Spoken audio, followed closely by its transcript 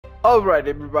Alright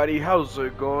everybody, how's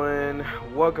it going?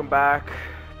 Welcome back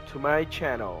to my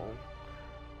channel.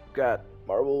 Got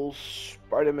Marvel's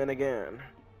Spider-Man again.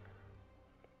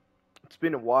 It's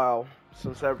been a while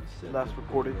since I last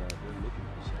recorded.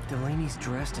 Delaney's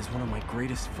dressed as one of my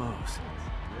greatest foes.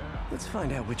 Let's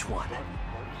find out which one.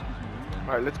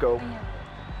 Alright, let's go.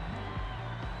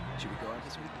 Should we go out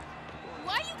this week?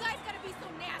 Why you guys gotta be so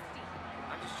nasty?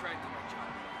 I'm just trying to do my job.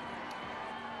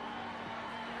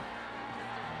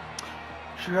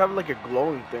 Should have like a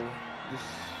glowing thing. This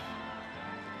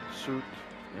suit.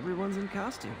 Everyone's in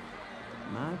costume.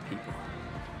 My people.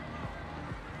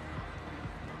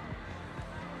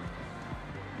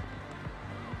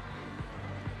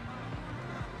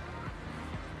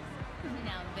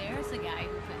 Now there's a guy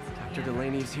who puts it Dr. together.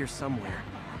 Delaney's here somewhere.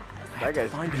 I That have to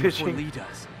guy's find him before fishing. Lee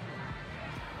does.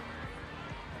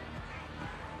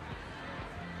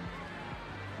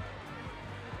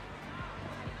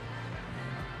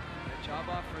 That job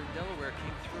offer in Delaware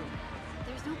came through.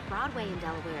 There's no Broadway in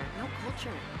Delaware, no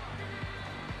culture.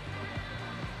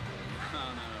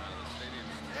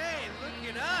 Hey, look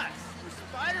at us! We're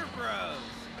Spider Bros!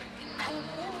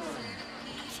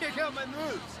 Check out my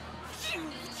moves!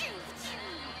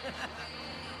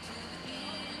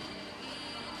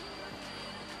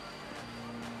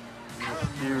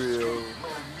 Mysterio.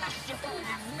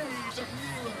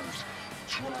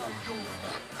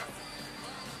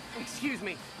 Excuse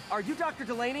me, are you Dr.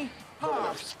 Delaney?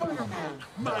 Ah, Spider-Man,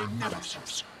 my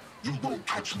nemesis. You won't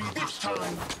catch me this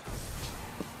time.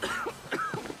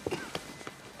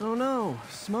 Oh no,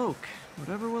 smoke.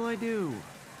 Whatever will I do?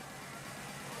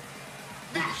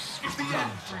 This is the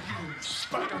end for you,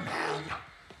 Spider-Man.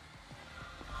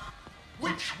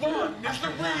 Which one is the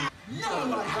real?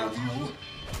 Now I have you.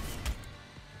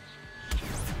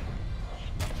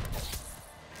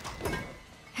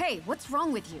 Hey, what's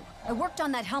wrong with you? I worked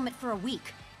on that helmet for a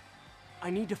week. I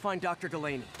need to find Dr.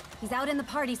 Delaney. He's out in the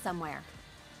party somewhere.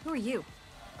 Who are you?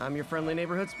 I'm your friendly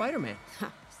neighborhood Spider-Man.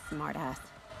 Smart ass.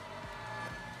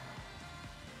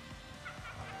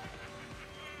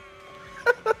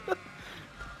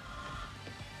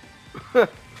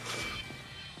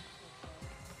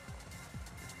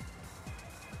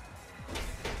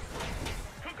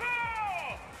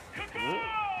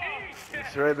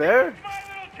 It's right there.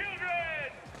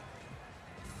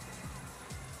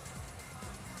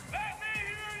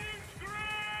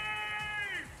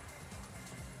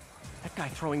 That guy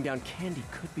throwing down candy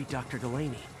could be Dr.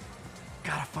 Delaney.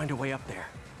 Gotta find a way up there.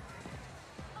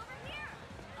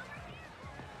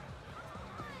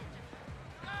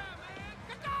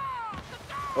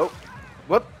 Oh,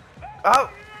 what? Ow!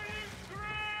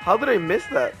 How did I miss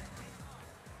that?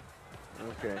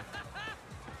 Okay.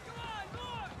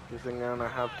 Guess I'm gonna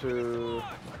have to.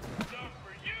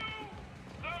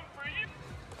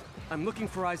 I'm looking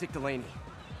for Isaac Delaney.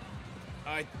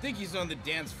 I think he's on the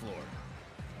dance floor.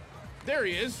 There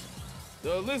he is!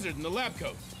 The lizard in the lab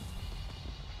coat.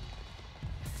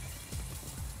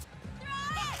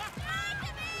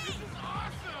 This is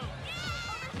awesome!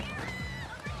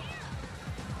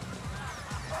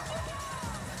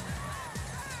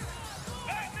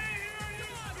 Let me hear you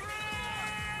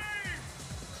scream!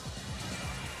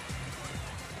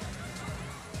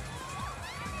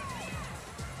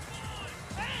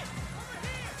 Hey!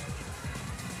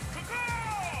 Over here!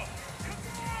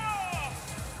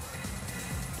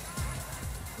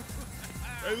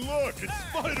 Hey, look, it's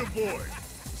Spider-Boy.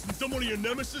 Since I'm one of your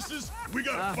nemesises, we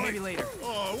gotta fight. Maybe later.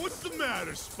 Oh, what's the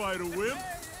matter, Spider-Wimp?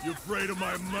 You afraid of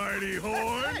my mighty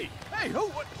horn? Hey,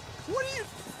 what are you...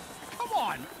 Come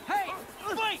on! Hey!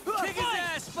 Fight! Kick his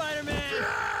ass, Spider-Man!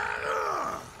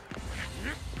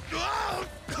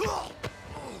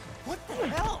 What the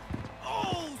hell?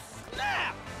 Oh,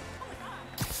 snap!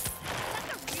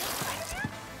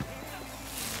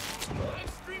 I'm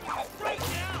screaming right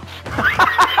now!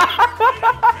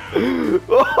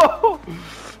 Oh!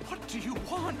 What do you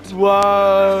want?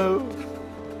 Wow!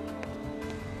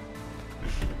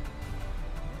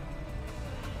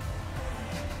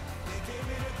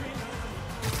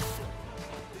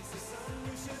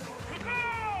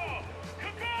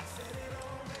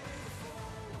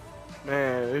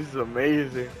 Man, this is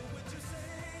amazing.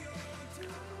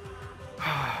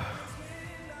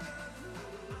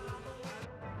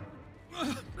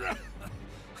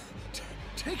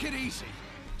 Take it easy.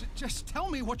 Just tell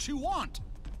me what you want.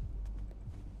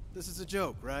 This is a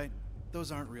joke, right?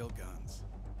 Those aren't real guns.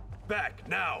 Back,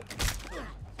 now!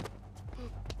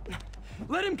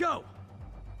 Let him go!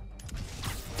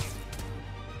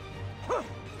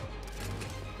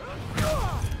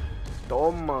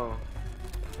 Toma.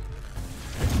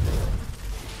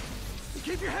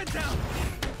 Keep your head down!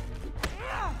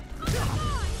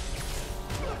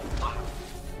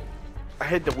 I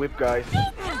hate the whip, guys.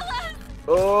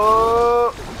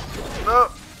 Oh no.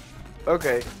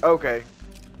 Okay, okay.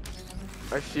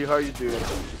 I see how you do it.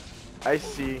 I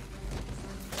see.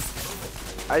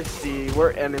 I see.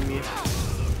 We're enemies.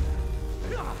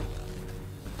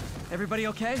 Everybody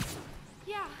okay?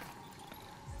 Yeah.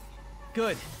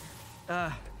 Good.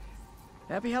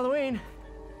 Happy Halloween.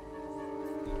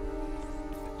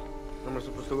 Am I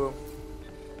supposed to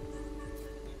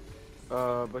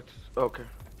go? But okay.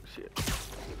 See it.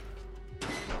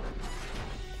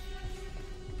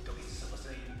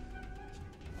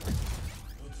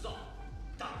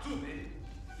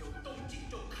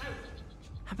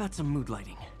 How about some mood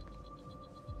lighting?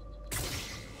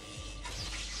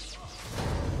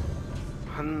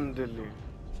 Handily.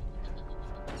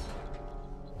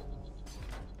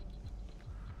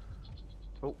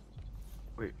 Oh,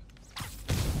 wait.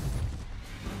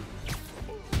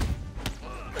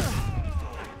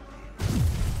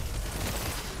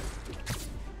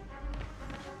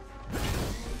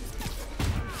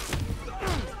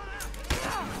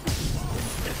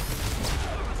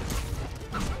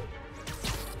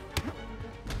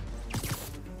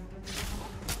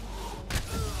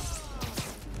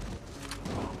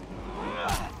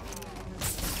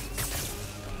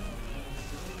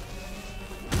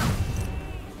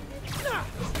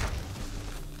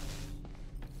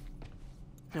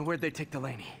 And where'd they take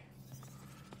Delaney?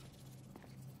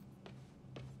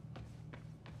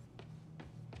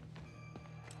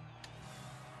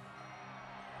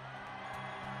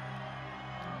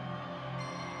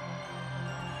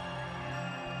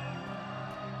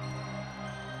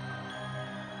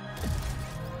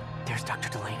 There's Dr.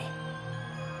 Delaney.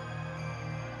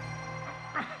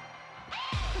 Are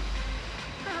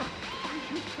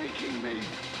you taking me?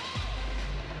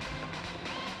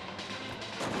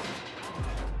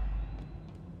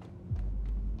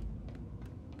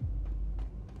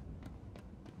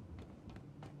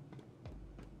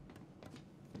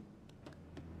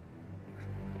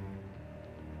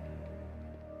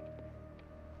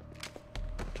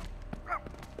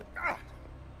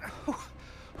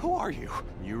 Who are you?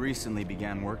 You recently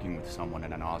began working with someone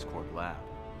in an Oscorp lab.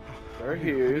 There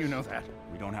he How do is. you know that?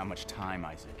 We don't have much time,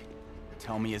 Isaac.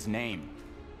 Tell me his name.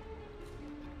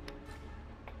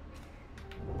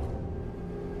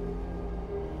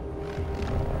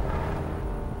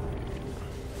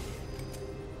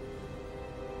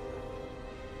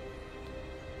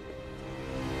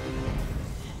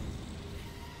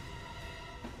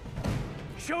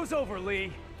 Show's over,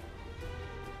 Lee.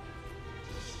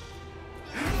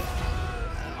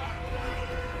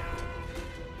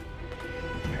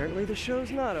 Apparently the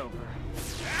show's not over.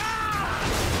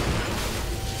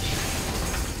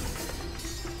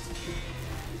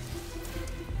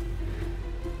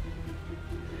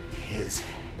 His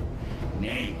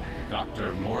name,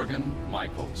 Dr. Morgan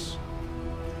Michaels.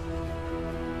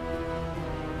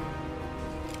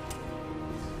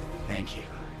 Thank you.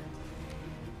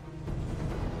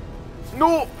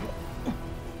 No!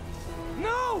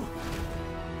 No!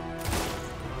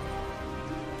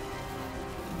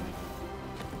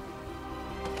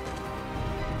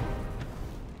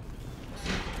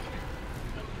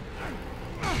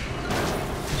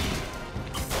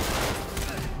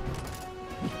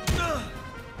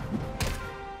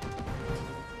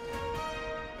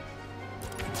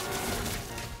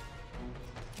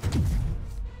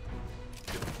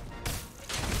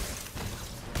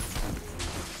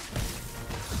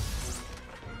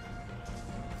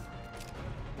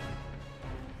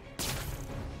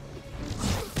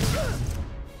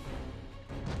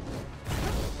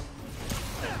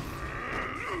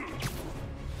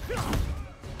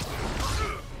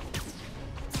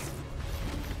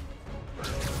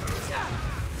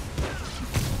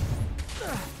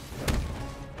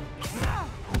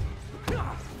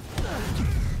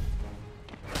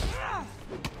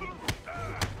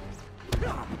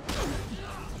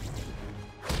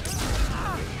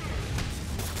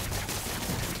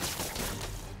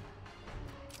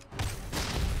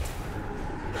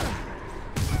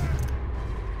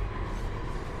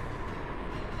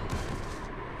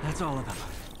 That's all of them.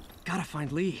 Gotta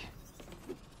find Lee.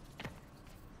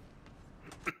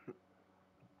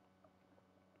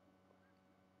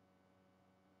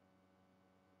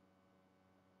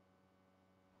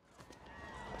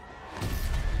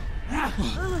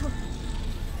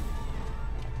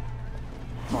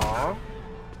 Aww.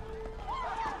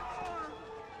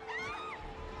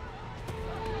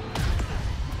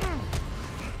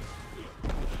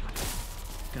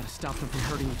 Gotta stop them from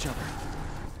hurting each other.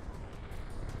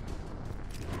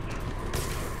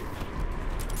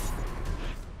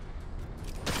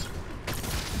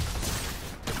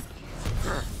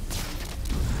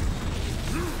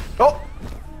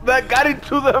 That got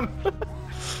into them.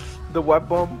 The web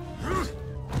bomb.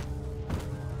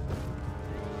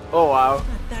 Oh wow.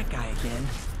 Not that guy again.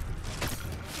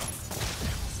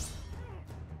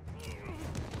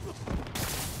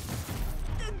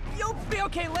 You'll be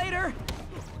okay later.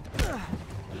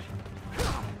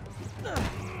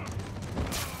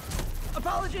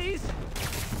 Apologies.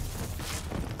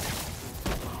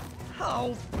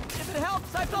 Oh, if it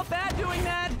helps, I felt bad doing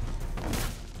that.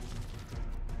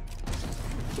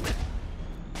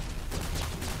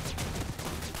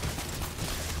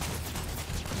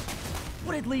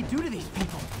 What did Lee do to these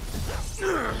people?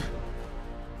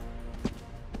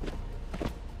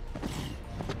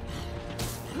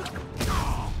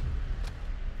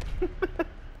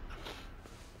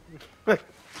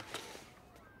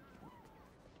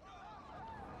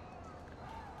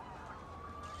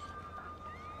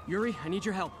 Yuri, I need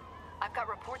your help. I've got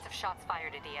reports of shots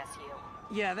fired at ESU.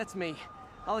 Yeah, that's me.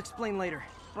 I'll explain later.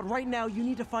 But right now, you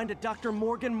need to find a Dr.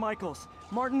 Morgan Michaels.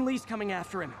 Martin Lee's coming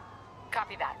after him.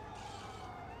 Copy that.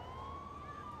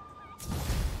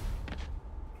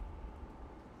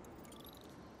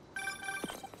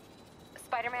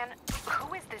 Spider-Man,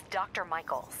 who is this Dr.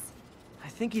 Michaels? I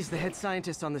think he's the head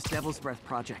scientist on this Devil's Breath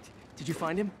project. Did you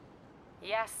find him?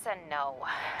 Yes and no.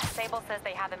 Sable says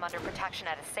they have him under protection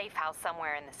at a safe house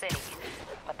somewhere in the city,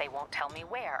 but they won't tell me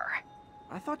where.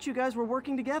 I thought you guys were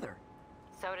working together.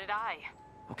 So did I.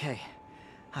 Okay.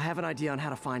 I have an idea on how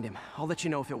to find him. I'll let you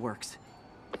know if it works.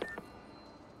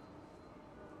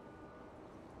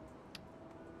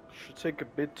 Should take a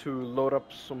bit to load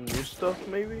up some new stuff,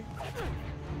 maybe?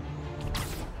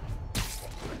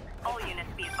 All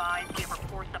units be advised, we have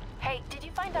reports of... Hey, did you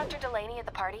find Dr. Delaney at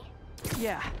the party?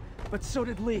 Yeah, but so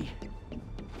did Lee.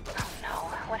 Oh no,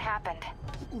 what happened?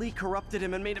 Lee corrupted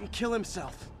him and made him kill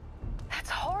himself.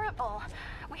 That's horrible.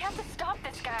 We have to stop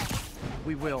this guy.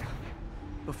 We will.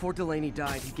 Before Delaney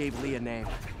died, he gave Lee a name.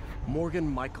 Morgan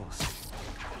Michaels.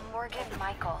 Morgan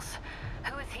Michaels.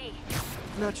 Who is he?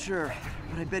 Not sure,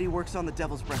 but I bet he works on the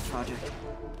Devil's Breath project.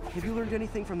 Have you learned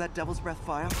anything from that Devil's Breath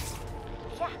file?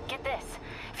 Yeah, get this.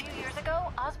 A few years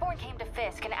ago, Osborn came to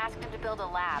Fisk and asked him to build a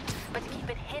lab, but to keep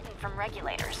it hidden from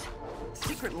regulators.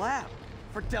 Secret lab?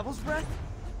 For Devil's Breath?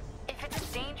 If it's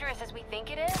as dangerous as we think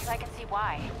it is, I can see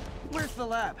why. Where's the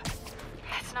lab?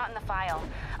 It's not in the file.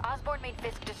 Osborn made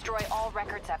Fisk destroy all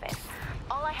records of it.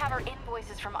 All I have are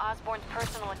invoices from Osborn's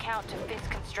personal account to Fisk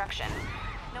Construction.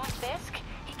 Knowing Fisk,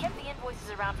 he kept the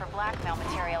invoices around for blackmail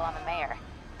material on the mayor.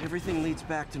 Everything leads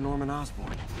back to Norman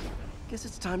Osborn. Guess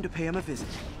it's time to pay him a visit.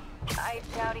 I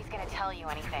doubt he's gonna tell you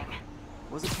anything.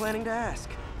 Wasn't planning to ask.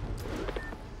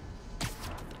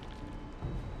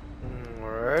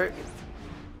 Alright.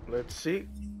 Let's see.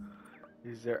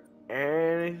 Is there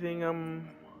anything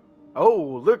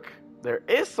Oh, look! There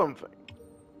is something!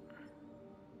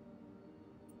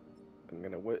 I'm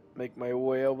gonna make my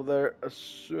way over there as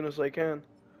soon as I can.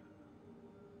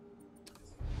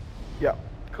 Yeah,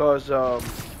 cause I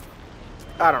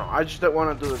don't know, I just don't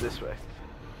want to do it this way.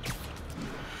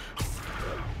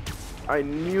 I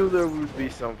knew there would be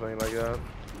something like that.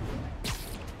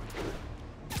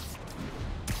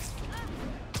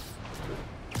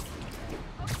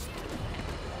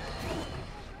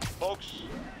 Folks,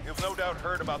 you've no doubt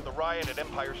heard about the riot at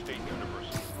Empire State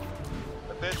University.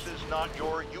 But this is not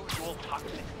your usual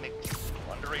toxic mix.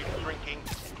 Underage drinking,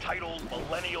 entitled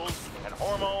millennials, and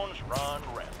hormones run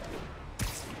rampant.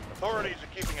 Authorities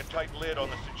are keeping a tight lid on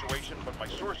the situation, but my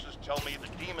sources tell me the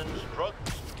demons drug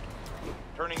the students,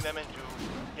 turning them into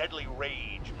deadly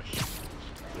rage machines.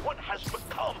 What has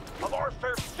become of our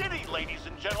fair city, ladies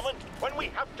and gentlemen, when we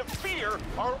have to fear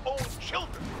our own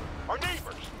children, our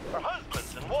neighbors, our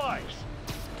husbands and wives?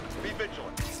 Be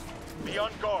vigilant, be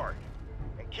on guard,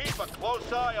 and keep a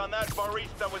close eye on that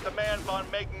barista with the man bun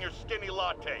making your skinny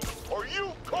latte, or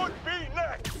you could be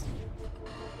next!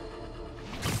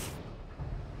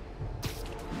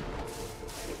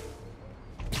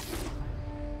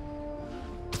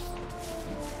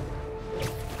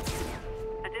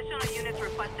 Additional units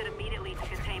requested immediately to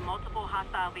contain multiple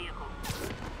hostile vehicles.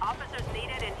 Officers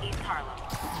needed in East Harlem.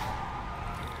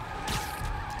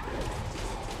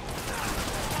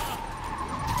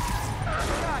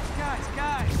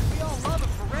 Guys, we all love a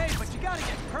parade, but you gotta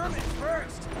get permits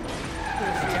first.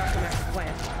 Here's the aftermath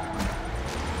plan.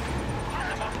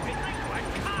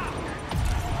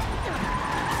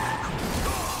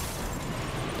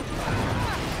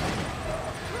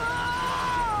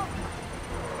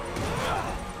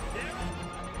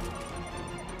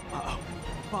 Uh-oh,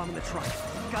 bomb in the truck.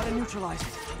 Gotta neutralize it.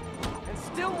 And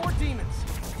still more demons.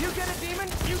 You get a demon,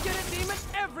 you get a demon,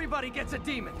 everybody gets a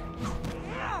demon.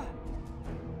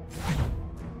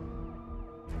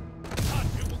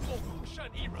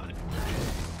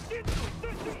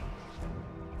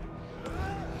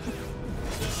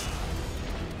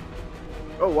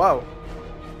 Oh wow.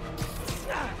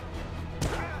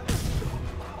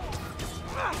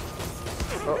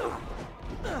 Oh.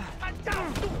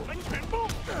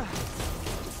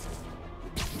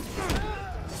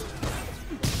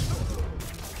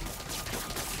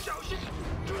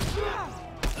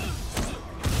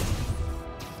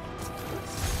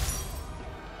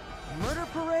 Murder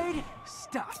parade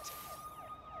stopped.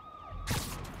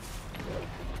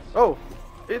 Oh,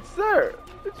 it's there.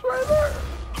 It's right there.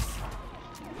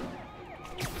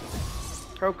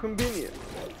 How convenient.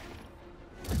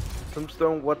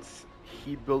 Tombstone, what's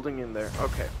he building in there?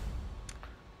 Okay.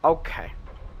 Okay.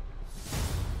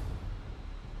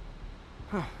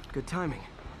 Huh, good timing.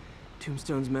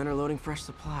 Tombstone's men are loading fresh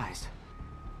supplies.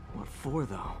 What for,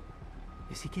 though?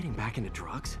 Is he getting back into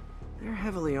drugs? They're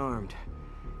heavily armed.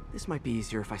 This might be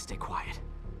easier if I stay quiet.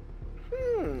 Where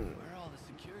are all the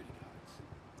security guards?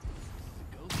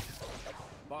 The ghost town.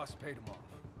 Boss paid him off.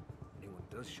 Anyone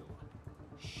does show up,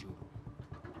 shoot him.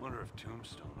 Wonder if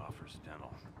Tombstone offers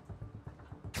dental.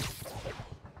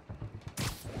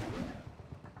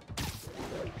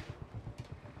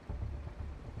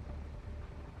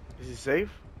 Is he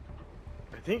safe?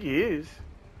 I think he is.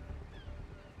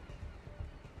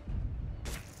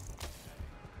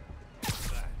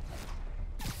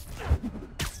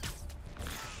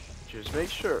 Just make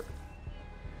sure.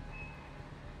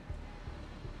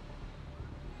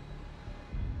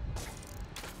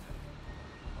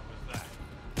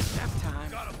 Nap time.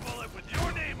 Got a bullet with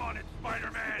your name on it,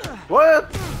 Spider-Man!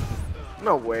 What?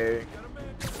 No way.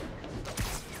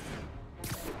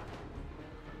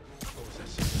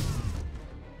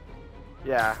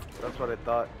 Yeah, that's what I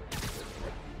thought.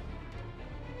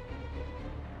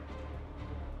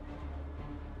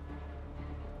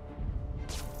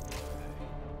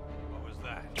 What was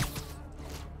that?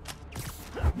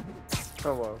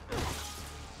 Oh well.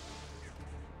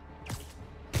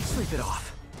 Sleep it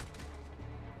off.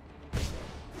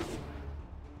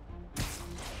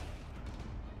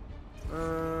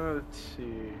 Let's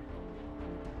see.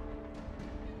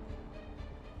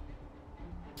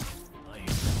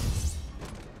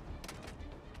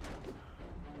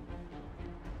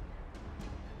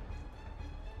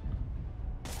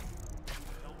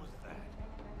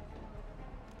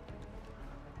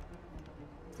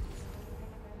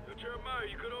 Jeremiah,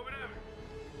 you good over there?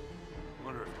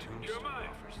 Wonder if Tombstone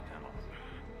offers dental.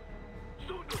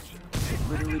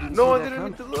 Literally didn't No see one that didn't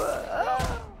coming. need to look.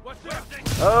 Ah. What's that?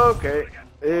 Okay,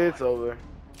 it's over.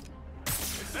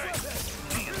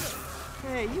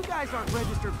 Hey, you guys aren't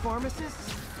registered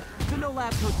pharmacists. The no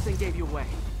lab coat thing gave you away.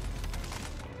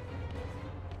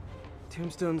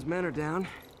 Tombstone's men are down.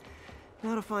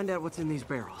 Now to find out what's in these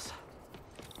barrels.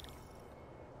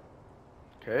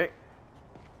 Okay.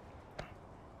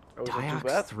 That wasn't too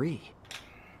bad. Diox-3.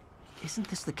 Isn't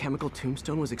this the chemical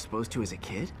Tombstone was exposed to as a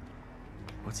kid?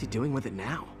 What's he doing with it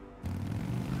now?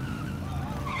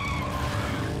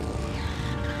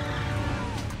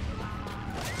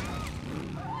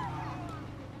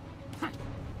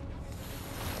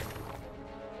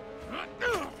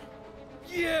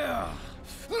 Yeah!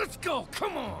 Let's go,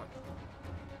 come on!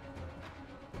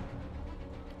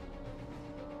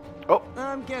 Oh.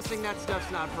 I'm guessing that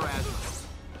stuff's not for asthma.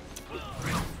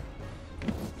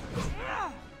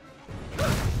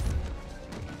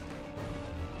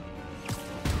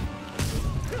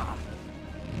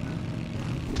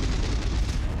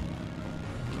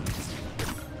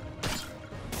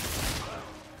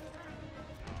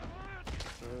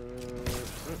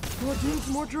 More dudes,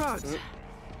 more drugs.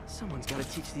 Someone's got to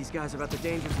teach these guys about the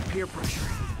dangers of peer pressure.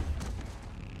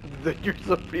 You're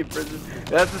so peer pressure.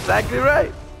 That's exactly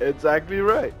right. Exactly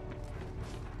right.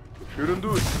 Shouldn't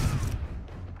do it.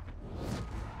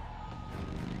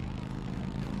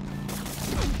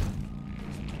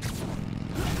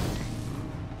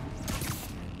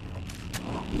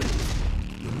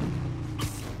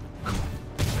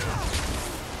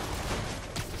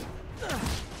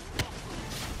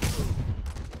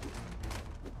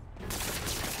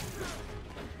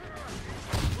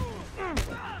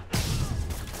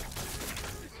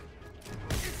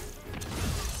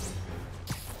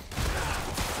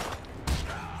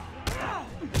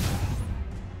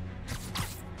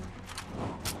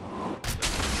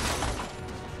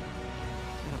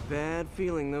 Bad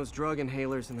feeling those drug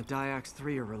inhalers and the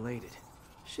Diox-3 are related.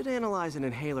 Should analyze an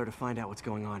inhaler to find out what's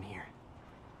going on here.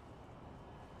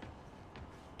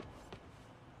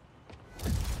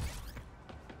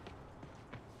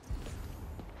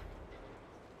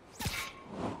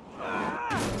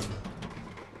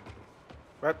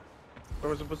 What? What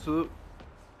am I supposed to do?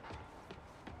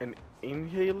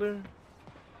 inhaler?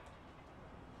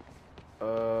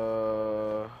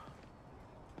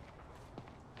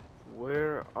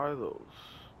 Where are those?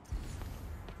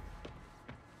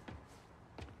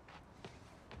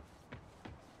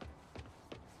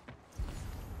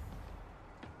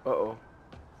 Uh-oh.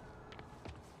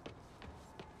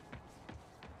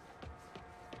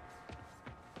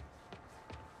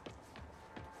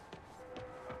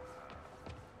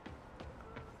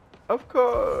 Of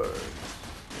course.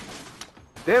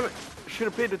 Damn it. Should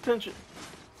have paid attention.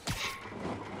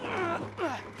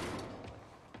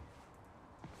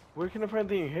 Where can I find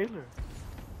the inhaler?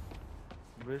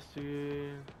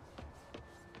 Investigate.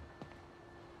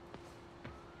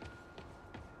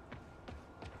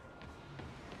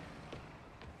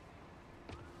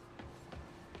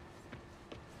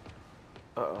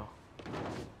 Uh-oh.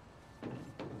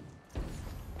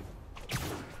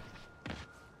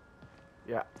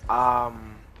 Yeah,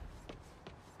 am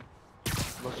I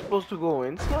supposed to go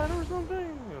inside or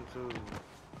something?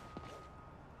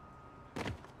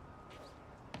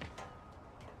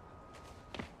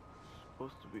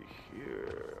 Supposed to be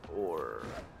here or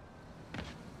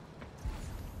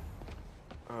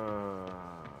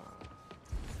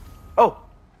oh,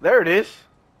 there it is.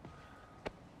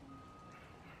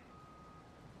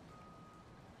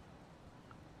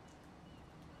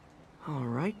 All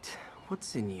right,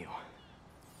 what's in you?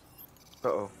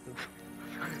 Uh-oh.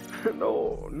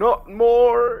 No, not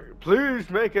more. Please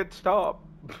make it stop.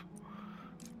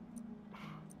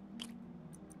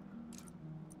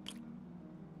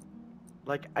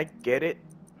 Like, I get it,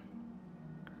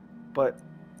 but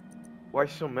why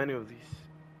so many of these?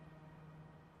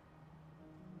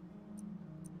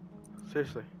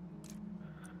 Seriously.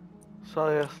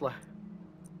 Seriously.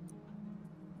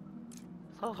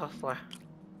 Seriously.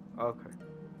 Okay.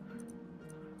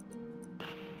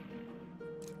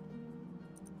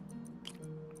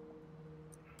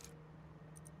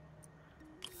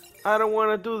 I don't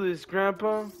want to do this,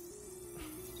 Grandpa.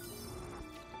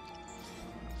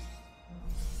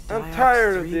 I'm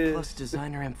tired of this. Plus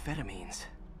designer amphetamines.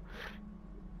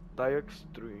 Diox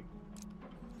 3.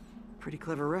 Pretty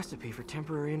clever recipe for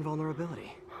temporary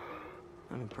invulnerability.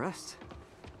 I'm impressed.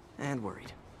 And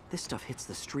worried. This stuff hits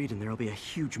the street and there'll be a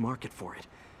huge market for it.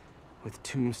 With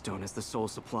Tombstone as the sole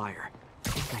supplier. I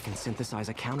think I can synthesize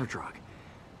a counter-drug.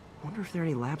 Wonder if there are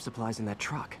any lab supplies in that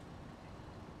truck.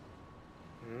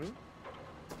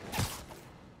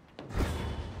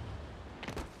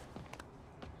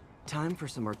 Time for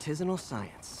some artisanal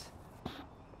science.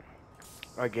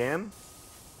 Again?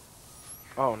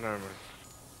 Oh, never mind.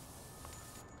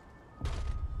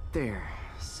 There.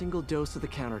 Single dose of the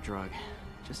counter drug.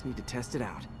 Just need to test it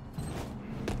out.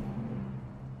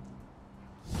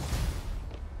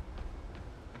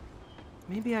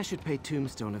 Maybe I should pay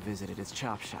Tombstone a visit at his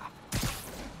chop shop.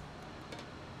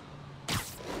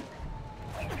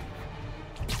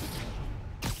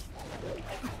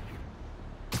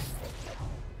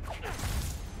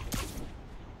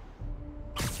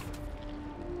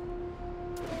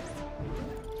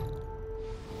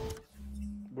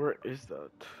 Where is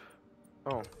that?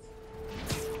 Oh.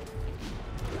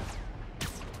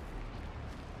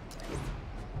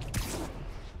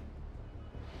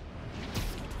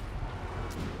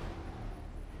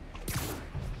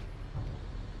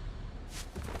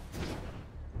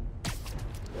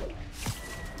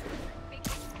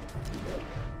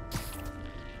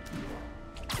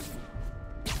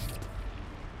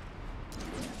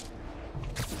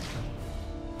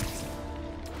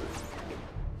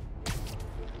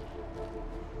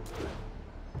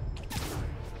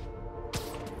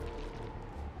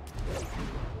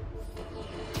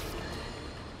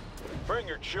 Bring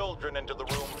your children into the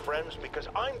room, friends, because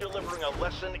I'm delivering a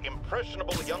lesson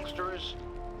impressionable youngsters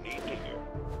need to hear.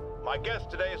 My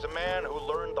guest today is a man who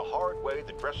learned the hard way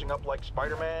that dressing up like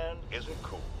Spider-Man isn't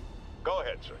cool. Go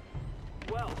ahead, sir.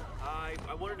 Well, I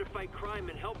wanted to fight crime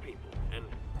and help people, and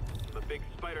I'm a big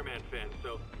Spider-Man fan,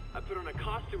 so I put on a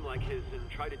costume like his and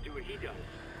tried to do what he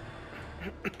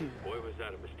does. Boy, was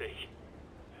that a mistake.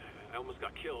 I almost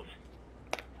got killed.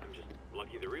 I'm just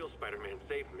lucky the real Spider-Man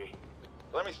saved me.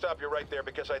 Let me stop you right there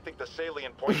because I think the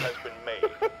salient point has been made.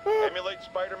 Emulate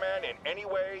Spider-Man in any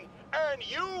way, and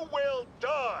you will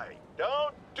die.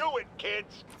 Don't do it,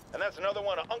 kids. And that's another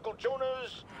one of Uncle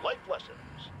Jonah's life lessons.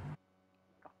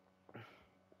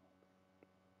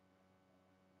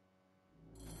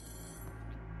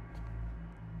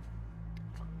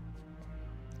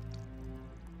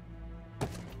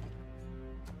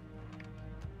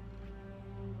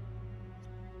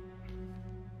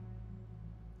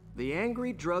 The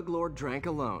angry drug lord drank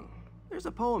alone. There's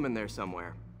a poem in there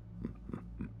somewhere.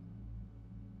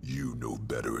 You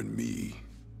better than me.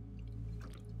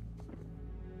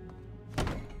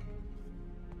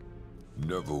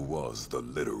 Never was the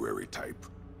literary type.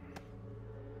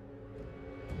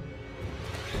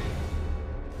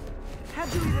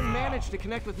 How'd you even manage to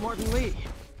connect with Martin Lee?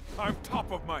 I'm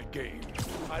top of my game.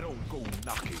 I don't go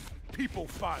knocking. People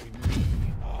find me.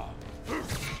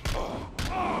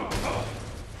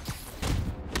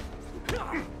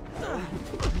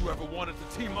 You ever wanted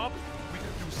to team up? We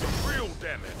could do some real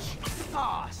damage.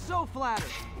 Ah, so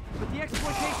flattered. But the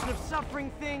exploitation of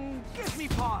suffering thing gives me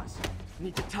pause.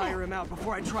 Need to tire him out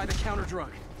before I try the counter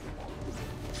drug.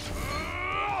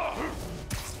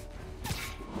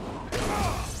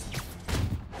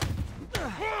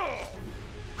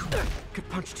 Could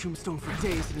punch Tombstone for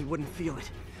days and he wouldn't feel it.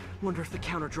 Wonder if the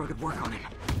counter drug would work on him.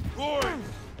 Boys,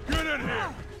 get in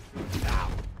here!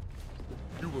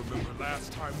 You remember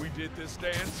last time we did this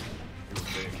dance? Your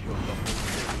leg healed the whole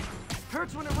city.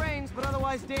 Hurts when it rains, but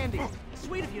otherwise dandy.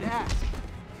 Sweet of you to ask.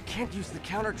 Can't use the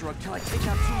counter drug till I take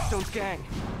out Tombstone's gang.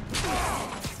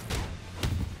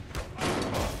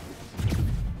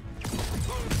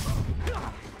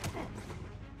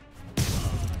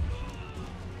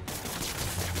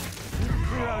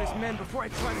 Clear out his men before I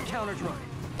try the counter drug.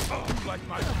 Like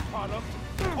my product?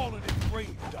 Call it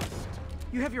grave dust.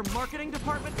 You have your marketing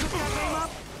department cook that name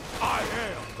up? I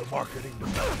am the marketing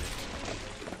department.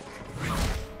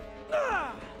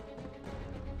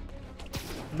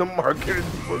 The marketing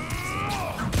department.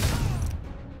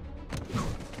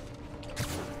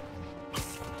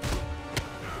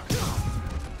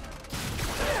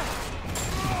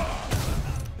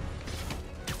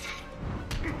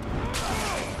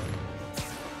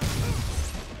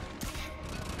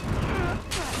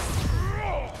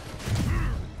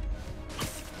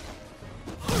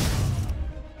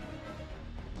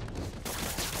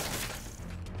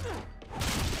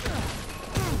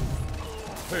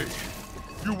 Hey,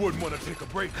 you wouldn't want to take a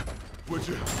break, would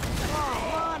you?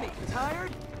 Oh, Lonnie,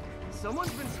 tired?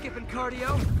 Someone's been skipping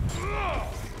cardio.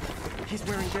 He's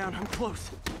wearing down. I'm close.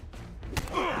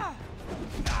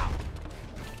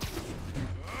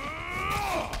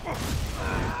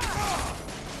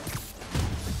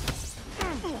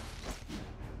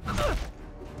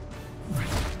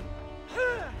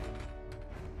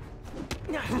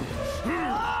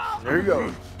 There you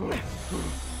go.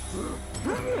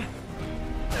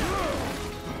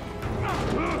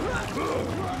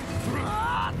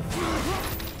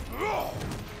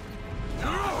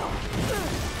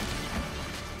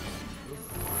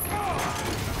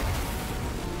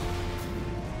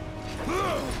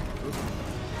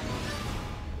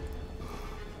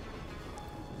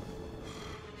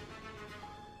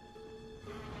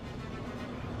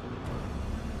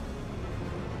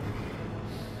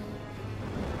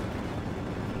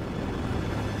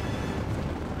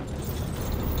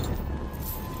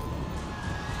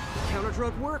 Counter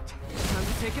drug worked. Time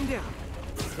to take him down.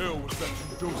 The hell was that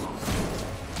you doing?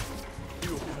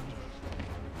 Feel kinda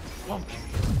funky.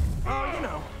 Oh, you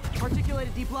know,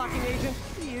 articulated deblocking agent.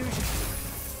 The usual.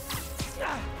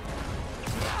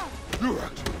 You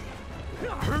actually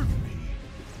hurt me.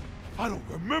 I don't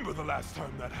remember the last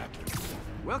time that happened.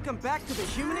 Welcome back to the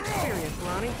human experience,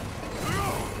 Lonnie.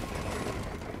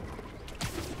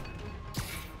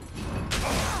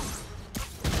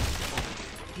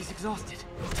 He's exhausted.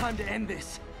 Time to end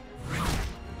this.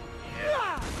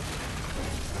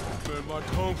 Man, my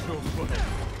tongue feels funny.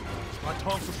 My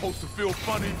tongue's supposed to feel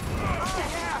funny. Oh,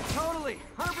 yeah, totally.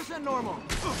 100% normal.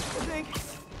 I think.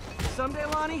 Someday,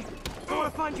 Lonnie, I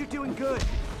want to find you doing good.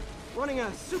 Running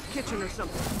a soup kitchen or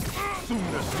something. Soon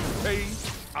as you pay,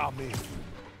 I'm in.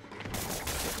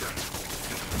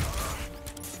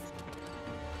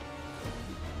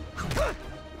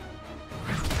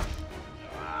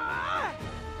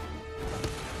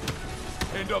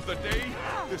 End of the day,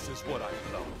 this is what I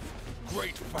love.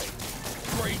 Great fight,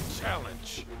 great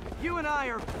challenge. You and I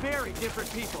are very different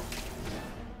people.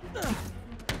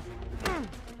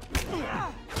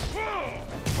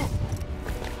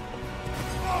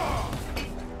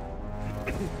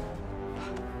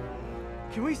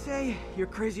 Can we say your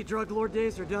crazy drug lord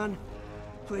days are done?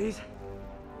 Please?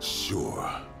 Sure.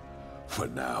 For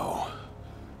now.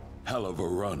 Hell of a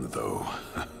run, though.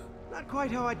 Not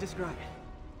quite how I'd describe it.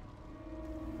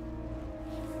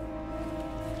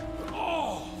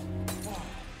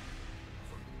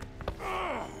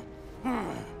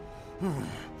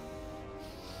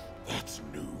 That's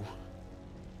new.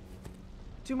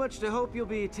 Too much to hope you'll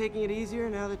be taking it easier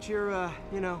now that you're,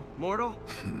 you know, mortal?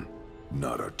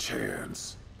 Not a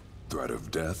chance. Threat of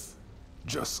death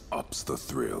just ups the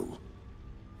thrill.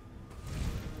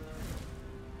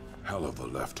 Hell of a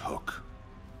left hook.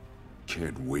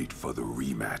 can't wait for the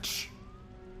rematch.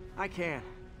 I can.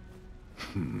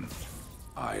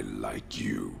 I like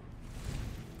you.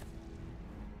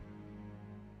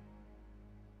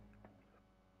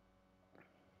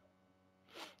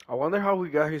 I wonder how he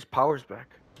got his powers back.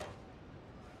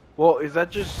 Well, is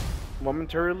that just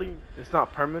momentarily? It's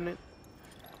not permanent?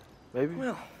 Maybe?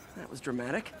 Well, that was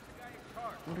dramatic.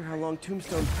 Wonder how long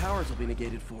Tombstone's powers will be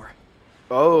negated for.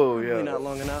 Oh, yeah. Probably not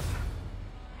long enough.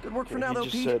 Good work for now, though,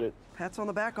 just Pete. said it. Pats on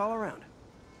the back all around.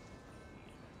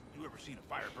 You ever seen a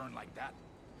fire burn like that?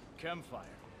 Chem fire.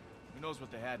 Who knows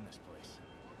what they had in this place?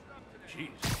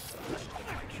 Jeez. This is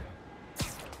the night show.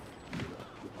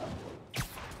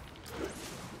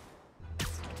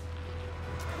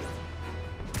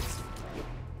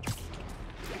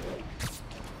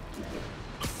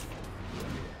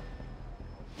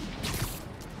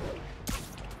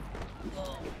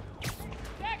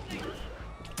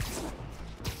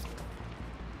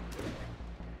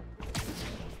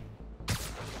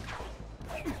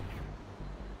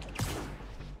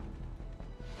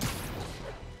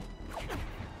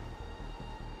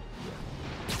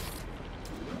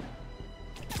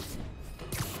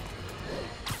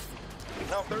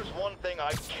 Now, if there's one thing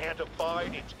I can't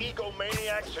abide, it's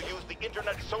egomaniacs who use the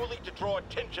internet solely to draw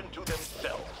attention to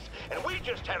themselves. And we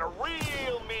just had a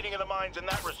real meeting of the minds in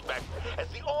that respect, as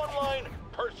the online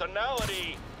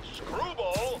personality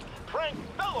Screwball pranked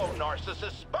fellow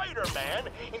narcissist Spider-Man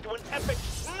into an epic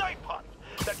snipe hunt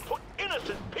that put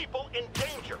innocent people in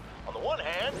danger. On the one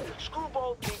hand,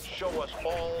 Screwball did show us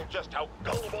all just how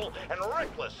gullible and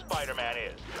reckless Spider-Man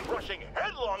is, rushing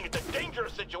headlong into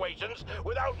dangerous situations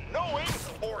without knowing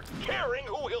or caring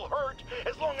who he'll hurt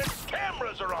as long as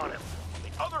cameras are on him.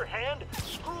 On the other hand,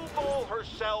 Screwball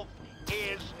herself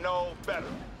is no better.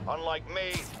 Unlike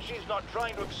me, she's not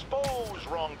trying to expose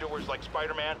wrongdoers like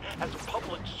Spider-Man as a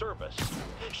public service.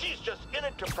 She's just in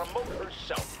it to promote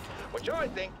herself, which I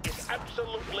think is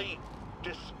absolutely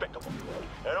despicable.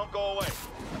 Now don't go away.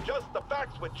 Just the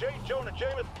facts with J. Jonah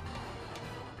Jameson.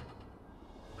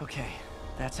 Okay,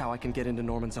 that's how I can get into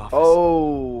Norman's office.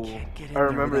 Oh, Can't get in I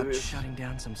remember there without this. shutting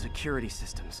down some security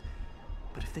systems.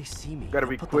 But if they see me, Gotta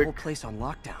they'll be put quick. the whole place on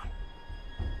lockdown.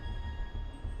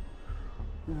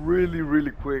 Really,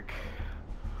 really quick.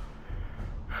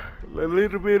 A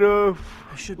little bit of...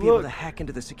 I should be able to hack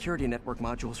into the security network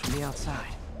modules from the outside.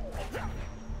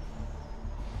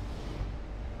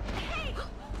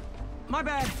 My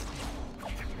bad.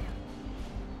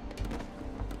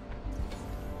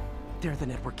 They're the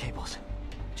network cables.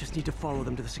 Just need to follow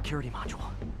them to the security module.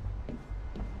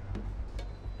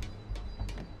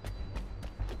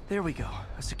 There we go,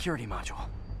 a security module.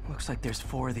 Looks like there's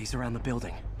 4 of these around the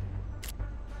building.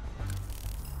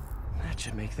 That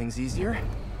should make things easier.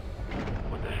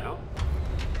 What the hell?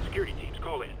 Security teams,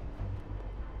 call in.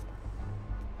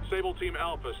 Sable Team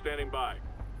Alpha standing by.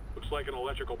 Looks like an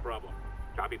electrical problem.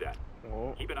 Copy that.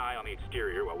 Oh. Keep an eye on the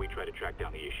exterior while we try to track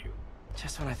down the issue.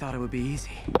 Just when I thought it would be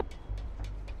easy.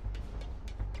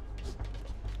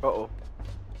 Uh-oh.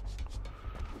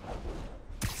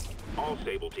 All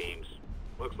Sable teams.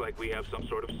 Looks like we have some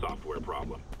sort of software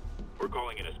problem. We're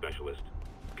calling in a specialist.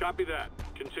 Copy that.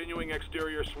 Continuing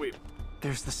exterior sweep.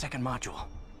 There's the second module.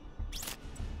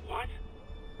 What?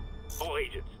 All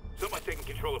agents, someone's taking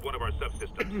control of one of our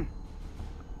subsystems.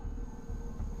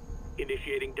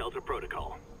 Initiating Delta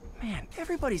Protocol. Man,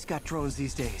 everybody's got drones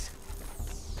these days.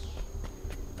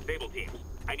 Sable teams,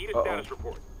 I need a status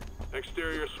report.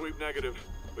 Exterior sweep negative.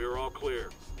 We are all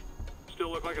clear. Still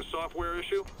look like a software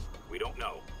issue? We don't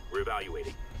know. We're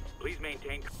evaluating. Please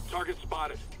maintain target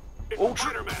spotted. It's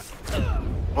Spider-Man.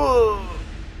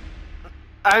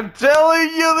 I'm telling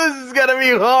you, this is gonna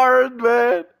be hard,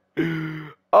 man.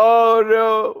 Oh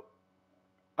no.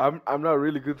 I'm not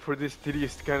really good for this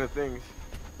tedious kind of things.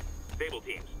 Sable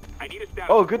teams, I need a status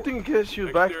Oh, good thing gets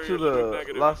you back to the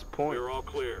last point. We're all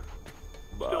clear.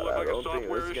 But Still look I like a don't think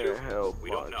software it's issue? gonna help We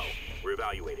much. don't know. We're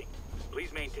evaluating.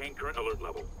 Please maintain current alert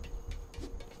level.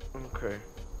 Okay.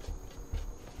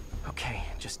 Okay,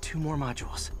 just 2 more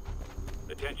modules.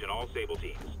 Attention all Sable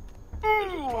teams.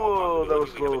 Oh, that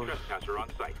was We have a close. trespasser on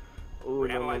site. Oh, We're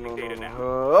no, analyzing data now.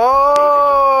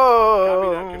 Oh! Copy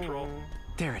that, Control.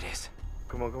 There it is.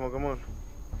 Come on, come on, come on.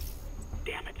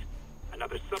 Damn it.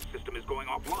 Another subsystem is going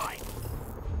offline.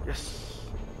 Yes.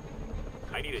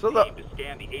 I need a So team to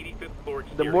scan the 85th floor The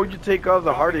exterior. more you take off,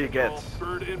 the harder it gets.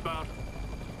 Bird inbound.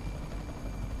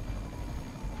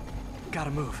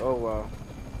 Gotta move. Oh, wow.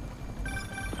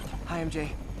 Hi, MJ.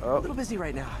 Oh. A little busy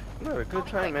right now. No, a good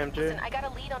time, MJ. Listen, I got a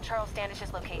lead on Charles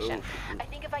Standish's location. Oh, I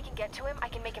think if I can get to him, I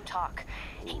can make him talk.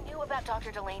 He knew about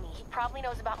Dr. Delaney. He probably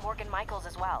knows about Morgan Michaels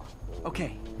as well.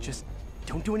 Okay, just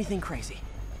Don't do anything crazy.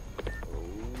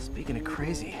 Speaking of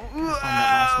crazy, I found that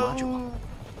last module.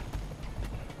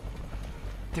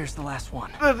 There's the last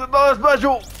one. There's the last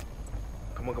module.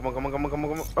 Come on, come on, come on, come on, come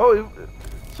on, come on. Oh,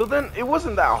 so then it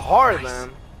wasn't that hard,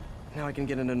 man. Now I can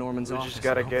get into Norman's office. We just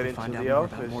gotta and get find into out the more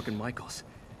office. about Morgan Michaels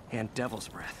and Devil's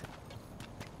Breath.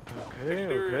 Okay,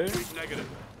 okay. Negative.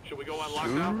 Should we go on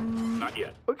lockdown? Not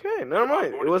yet. Okay, never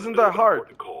mind. Osborn It wasn't is that hard.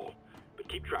 important call, but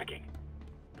keep tracking.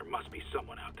 There must be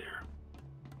someone out there.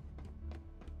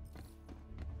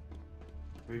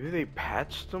 Maybe they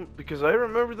patched them because I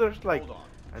remember there's like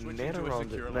a Switching net to a around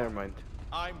secure it. Never line. mind.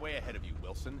 I'm way ahead of you,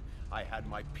 Wilson. I had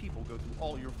my people go through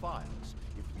all your files.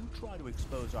 If you try to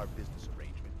expose our business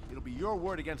arrangement, it'll be your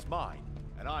word against mine.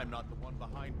 And I'm not the one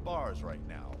behind bars right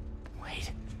now.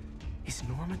 Wait, is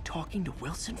Norman talking to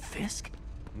Wilson Fisk?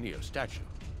 Neo statue.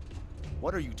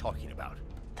 What are you talking about?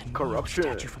 The Neo Corruption.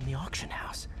 statue from the auction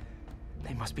house.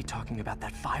 They must be talking about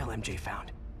that file MJ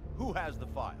found. Who has the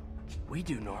file? We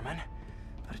do, Norman.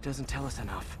 But it doesn't tell us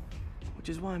enough. Which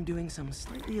is why I'm doing some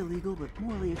slightly illegal but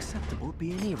morally acceptable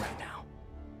B&E right now.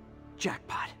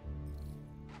 Jackpot.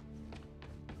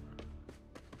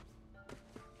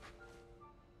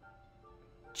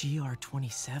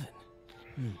 GR-27.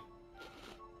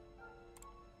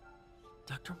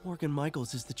 Dr. Morgan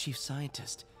Michaels is the chief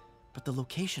scientist, but the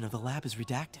location of the lab is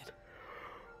redacted.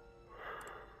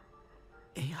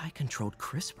 AI-controlled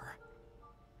CRISPR.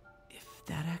 If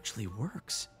that actually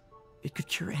works, it could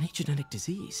cure any genetic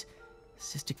disease.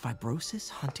 Cystic fibrosis,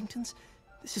 Huntington's.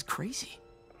 This is crazy.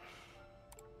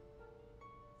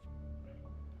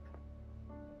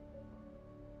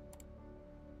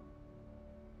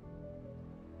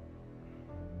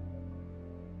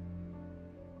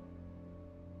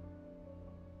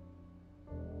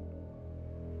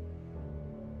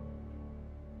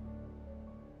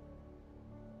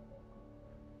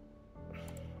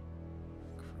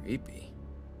 Creepy.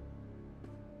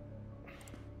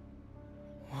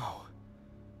 Whoa.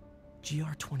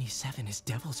 GR-27 is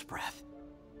Devil's Breath.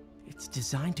 It's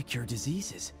designed to cure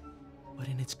diseases, but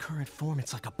in its current form,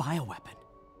 it's like a bioweapon.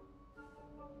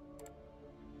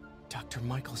 Dr.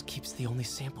 Michaels keeps the only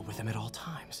sample with him at all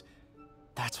times.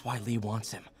 That's why Lee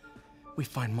wants him. We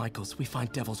find Michaels, we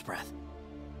find Devil's Breath.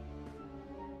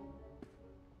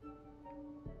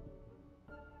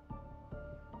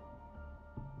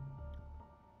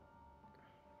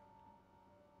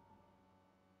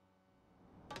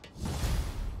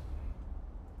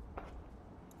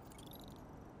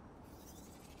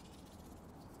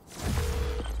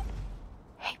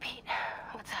 Hey, Pete.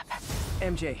 What's up?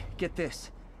 MJ, get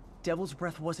this. Devil's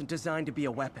Breath wasn't designed to be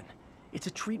a weapon. It's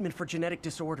a treatment for genetic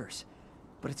disorders.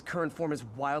 But its current form is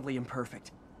wildly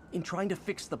imperfect. In trying to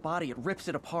fix the body, it rips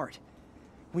it apart.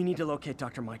 We need to locate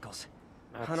Dr. Michaels.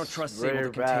 I don't That's trust Sable very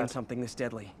to contain bad. something this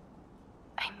deadly.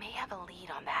 I may have a lead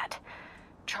on that.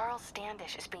 Charles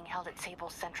Standish is being held at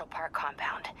Sable's Central Park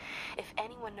compound. If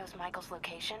anyone knows Michael's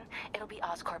location, it'll be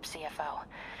Oscorp's CFO.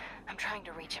 I'm trying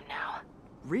to reach him now.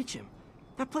 Reach him?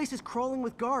 That place is crawling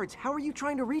with guards. How are you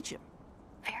trying to reach him?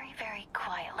 Very, very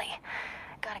quietly.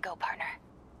 Gotta go, partner.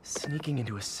 Sneaking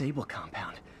into a Sable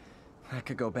compound. That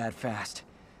could go bad fast.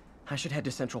 I should head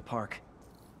to Central Park.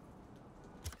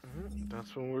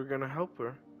 That's when we're gonna help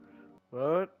her.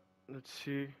 But let's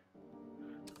see.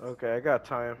 Okay, I got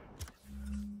time.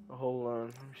 Hold on.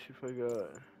 Let me see if I got.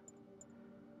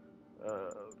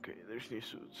 Okay, there's new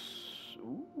suits.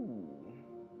 Ooh.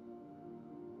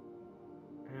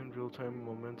 And real-time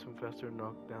momentum, faster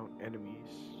knock down enemies.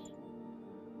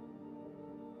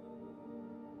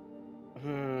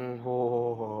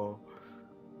 Oh.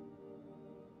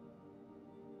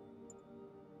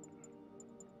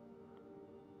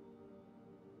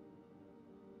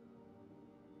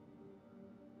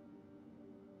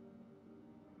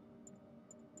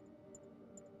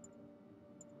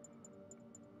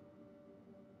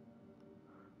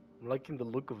 I'm liking the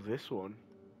look of this one.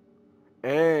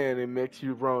 And it makes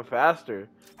you run faster.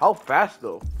 How fast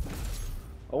though?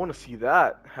 I want to see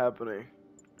that happening.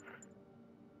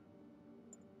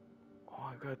 Oh,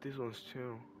 I got these ones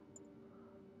too.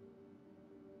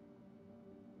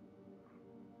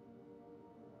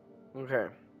 Okay.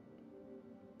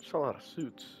 There's a lot of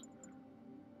suits.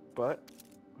 But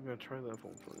I'm gonna try that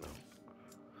one for now.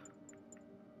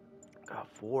 Got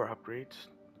 4 upgrades.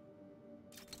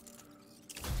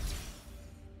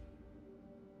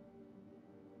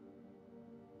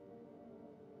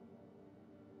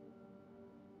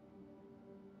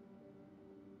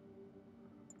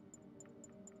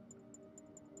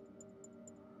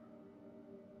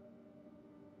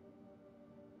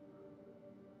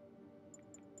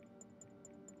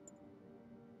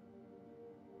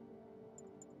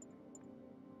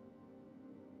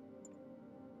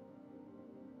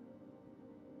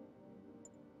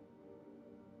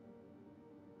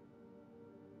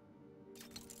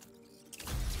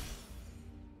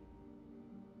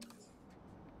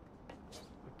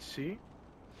 see.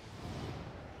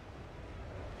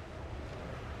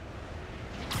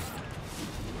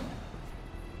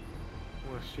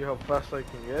 Let's see how fast I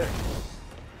can get.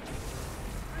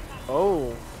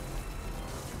 Oh.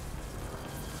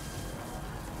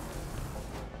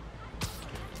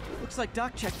 Looks like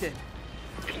Doc checked in.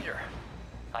 Peter,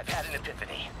 I've had an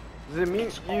epiphany. Does it mean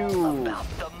It's you all about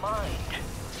the mind.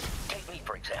 Take me,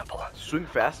 for example. swing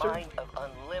faster? A mind of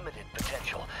unlimited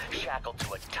potential, shackled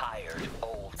to a tired,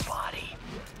 old body.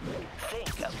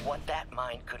 Think of what that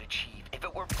mind could achieve if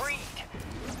it were freed.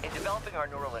 In developing our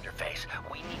neural interface,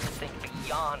 we need to think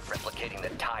beyond replicating the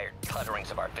tired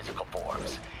putterings of our physical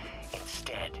forms.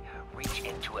 Instead, reach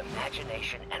into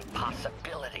imagination and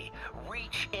possibility.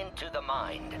 Reach into the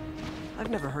mind. I've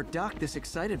never heard Doc this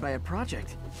excited by a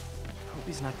project. Hope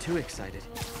he's not too excited.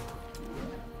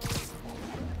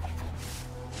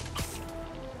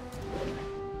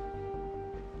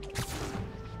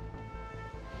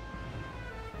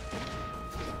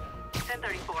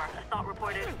 Assault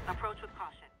reported. Approach with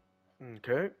caution.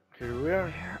 Okay, here we are.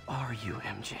 Where are you,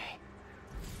 MJ?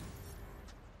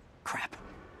 Crap.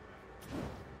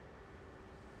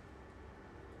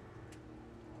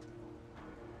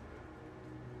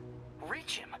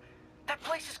 Reach him? That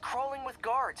place is crawling with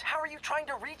guards. How are you trying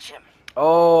to reach him?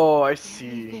 Oh, I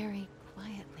see. Very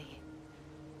quietly.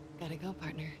 Gotta go,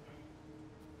 partner.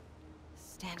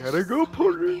 Standish Gotta go,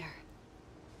 partner. There.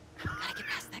 Gotta get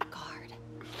past that guard.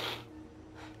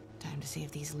 Time to see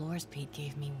if these lures Pete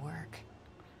gave me work.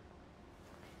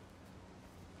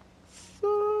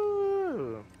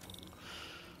 So...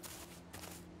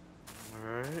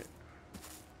 Alright.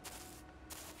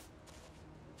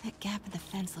 That gap in the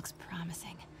fence looks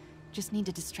promising. Just need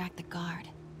to distract the guard.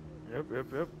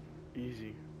 Yep.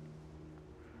 Easy.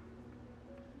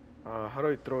 How do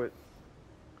I throw it?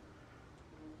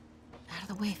 Out of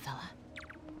the way, fella.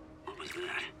 What was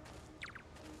that?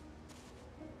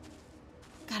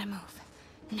 Gotta move.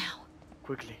 Now.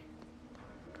 Quickly.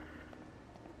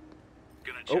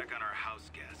 Gonna check on our house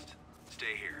guest.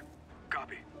 Stay here.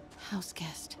 Copy. House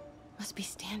guest. Must be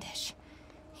Standish.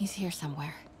 He's here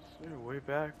somewhere. They're way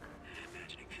back.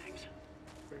 Imagining things.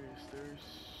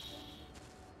 There's...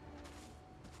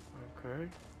 Okay.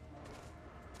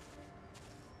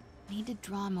 Need to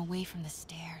draw him away from the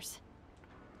stairs.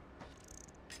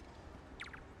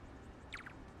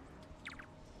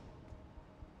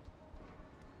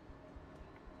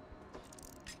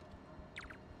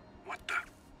 What the?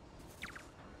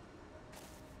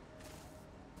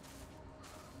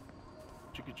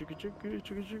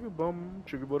 Chicka bum,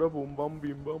 chicka bada boom bum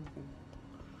bim bum boom.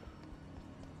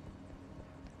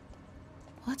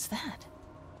 What's that?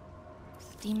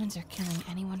 Demons are killing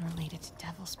anyone related to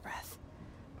Devil's Breath.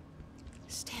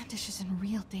 Standish is in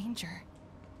real danger.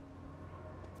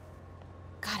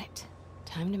 Got it.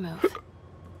 Time to move.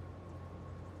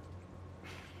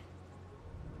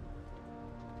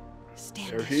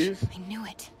 Standish. There he is. I knew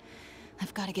it.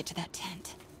 I've got to get to that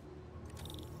tent.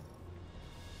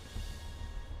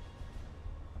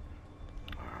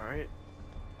 Alright.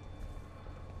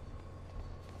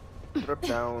 Drop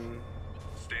down.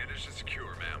 Standish is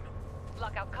secure, ma'am.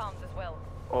 Lockout comms as well.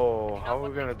 Oh, how are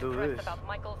we gonna do this? About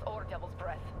Michael's or Devil's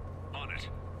Breath. On it.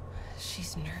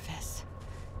 She's nervous.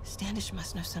 Standish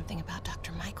must know something about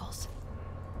Dr. Michaels.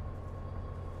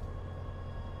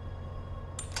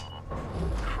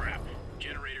 Crap.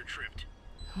 Generator tripped.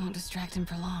 Won't distract him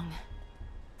for long.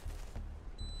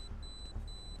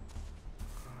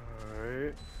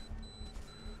 Alright.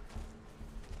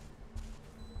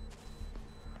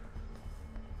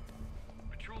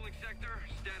 Patrolling sector,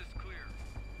 status clear.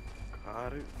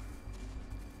 Got it.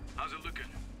 How's it looking?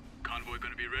 Convoy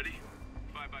gonna be ready?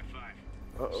 5 by 5.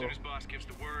 Uh-oh. As soon as boss gives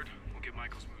the word, we'll get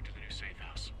Michael's moved to the new safe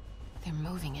house. They're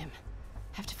moving him.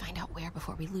 Have to find out where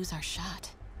before we lose our shot.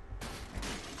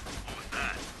 What was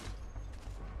that?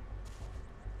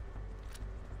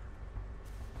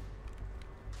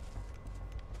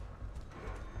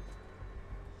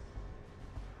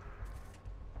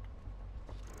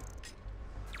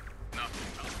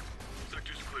 Nothing.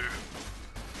 Sector's clear.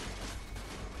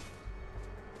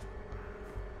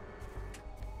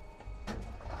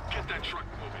 Get that truck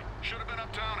moving. Should have been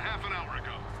uptown half an hour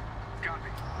ago. Copy.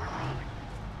 We're rolling.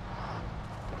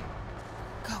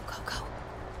 Go.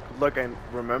 Good luck, I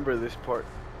remember this part.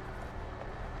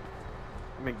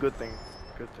 I mean, good thing.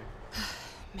 Good thing.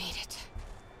 Made it.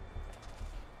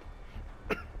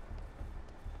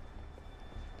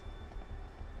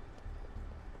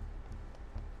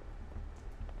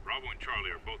 Bravo and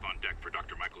Charlie are both on deck for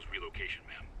Dr. Michael's relocation,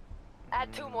 ma'am.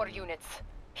 Add 2 more units.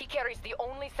 He carries the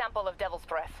only sample of Devil's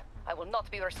Breath. I will not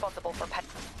be responsible for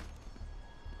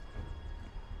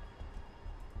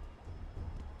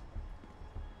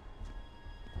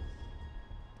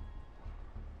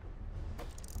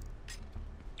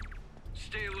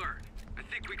Stay alert. I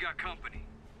think we got company.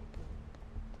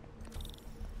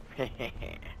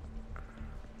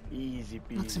 Easy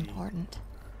peasy. Looks important.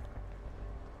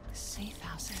 Safe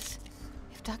houses.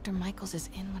 If Dr. Michaels is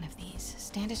in one of these,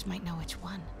 Standish might know which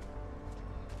one.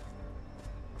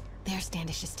 There's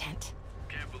Standish's tent.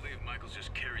 Can't believe Michaels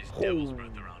just carries devil's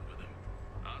breath around with him.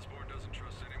 Osborn doesn't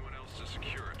trust anyone else to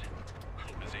secure it.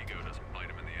 Hope his ego doesn't bite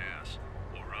him in the ass.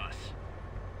 Or us.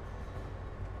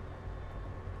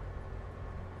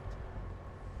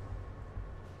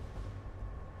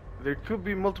 There could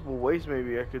be multiple ways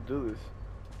maybe I could do this.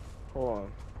 Hold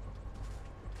on.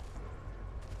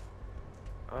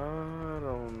 I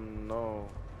don't know.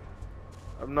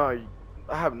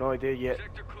 I have no idea yet.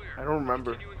 I don't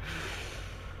remember.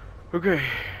 Okay.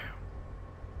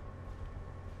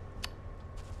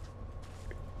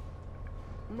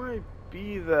 Might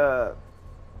be that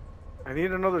I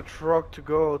need another truck to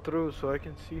go through so I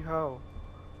can see how.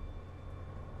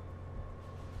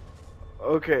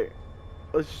 Okay.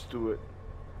 Let's just do it.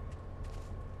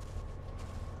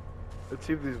 Let's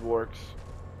see if this works.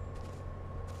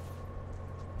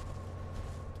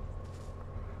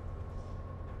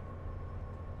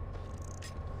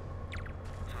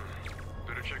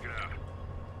 Better check it out.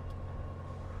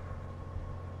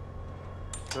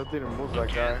 That didn't move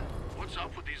that guy. What's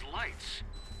up with these lights?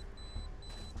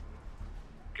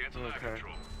 Cancel that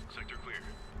control. Sector clear.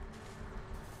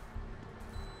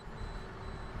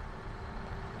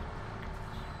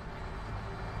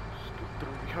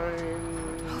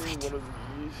 Behind one of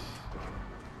these.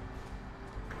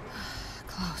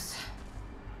 Close.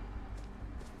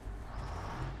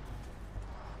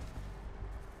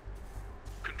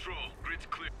 Control, grid's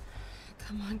clear.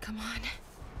 Come on, come on.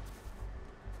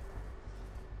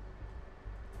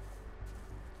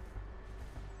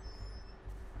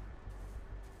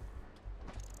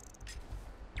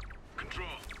 Control,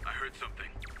 I heard something.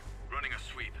 Running a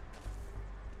sweep.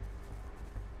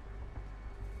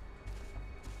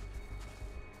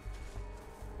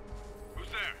 Who's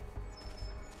there?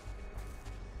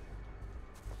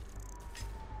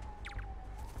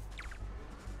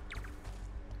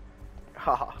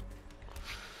 Haha.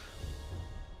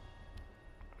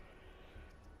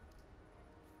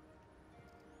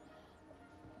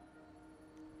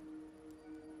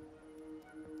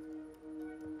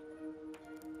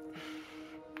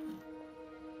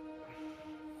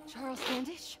 Charles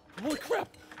Standish? Holy crap!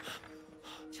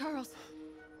 Charles,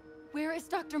 where is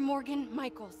Dr. Morgan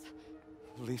Michaels?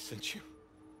 Lee sent you.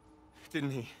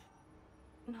 Didn't he?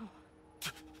 No.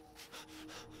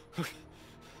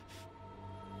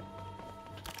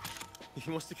 He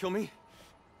wants to kill me?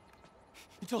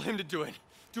 You tell him to do it.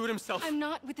 Do it himself. I'm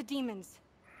not with the demons.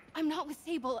 I'm not with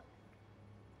Sable.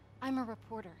 I'm a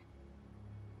reporter.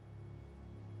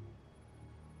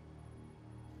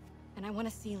 And I want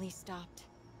to see Lee stopped.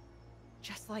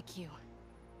 Just like you.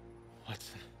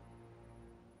 Watson.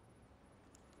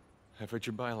 I've read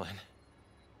your byline.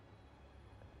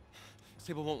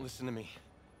 Sable won't listen to me.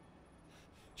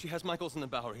 She has Michaels in the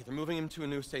Bowery. They're moving him to a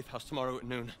new safe house tomorrow at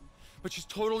noon. But she's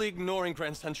totally ignoring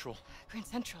Grand Central. Grand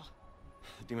Central?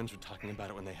 The demons were talking about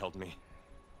it when they held me.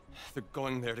 They're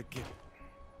going there to get...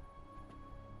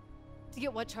 To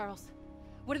get what, Charles?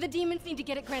 What do the demons need to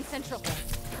get at Grand Central?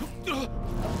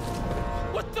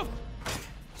 What the...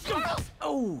 Charles!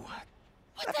 Oh!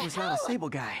 That was not a Sable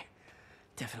guy.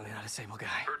 Definitely not a Sable guy.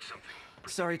 Heard something.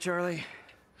 Sorry, Charlie.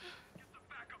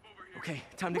 Okay,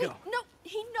 time to Wait, go. no,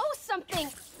 he knows something!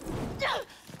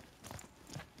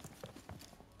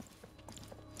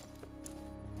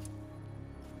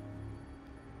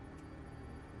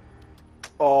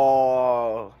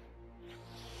 Oh.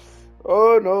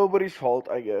 Oh, nobody's fault,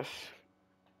 I guess.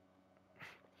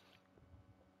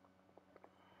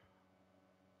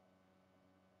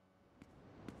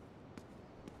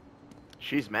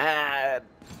 She's mad.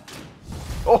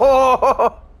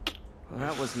 Oh! Well,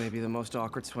 that was maybe the most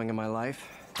awkward swing of my life.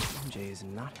 MJ is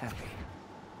not happy.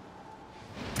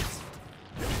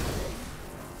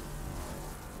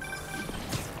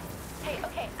 Hey,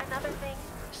 okay, another thing.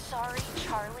 Sorry,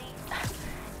 Charlie.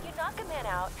 You knock a man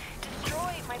out,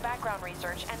 destroy my background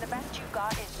research, and the best you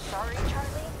got is sorry,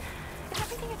 Charlie? Is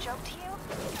everything a joke to you?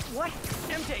 What?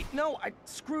 MJ, no, I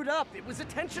screwed up. It was a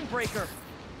tension breaker.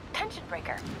 Tension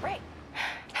breaker, right.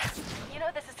 You know,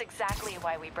 this is exactly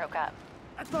why we broke up.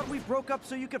 I thought we broke up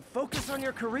so you could focus on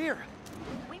your career.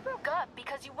 We broke up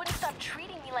because you wouldn't stop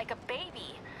treating me like a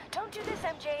baby. Don't do this,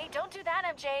 MJ. Don't do that,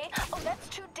 MJ. Oh, that's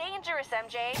too dangerous,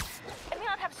 MJ. I may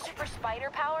not have super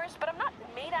spider powers, but I'm not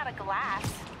made out of glass.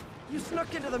 You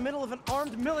snuck into the middle of an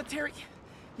armed military...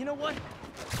 You know what?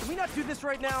 Can we not do this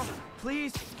right now?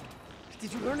 Please?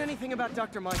 Did you learn anything about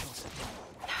Dr. Michaels?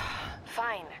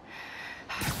 Fine.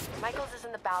 Michaels is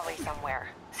in the Bowery somewhere.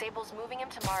 Sable's moving him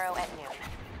tomorrow at noon.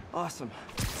 Awesome.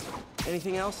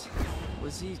 Anything else?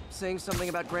 Was he saying something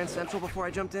about Grand Central before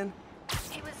I jumped in?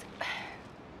 He was...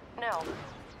 No.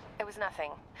 It was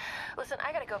nothing. Listen,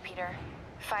 I gotta go, Peter.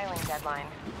 Filing deadline.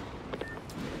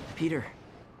 Peter.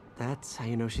 That's how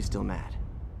you know she's still mad.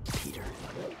 Peter.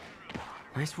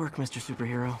 Nice work, Mr.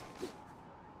 Superhero.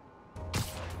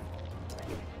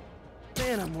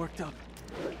 Man, I'm worked up.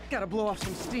 Gotta blow off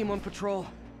some steam on patrol.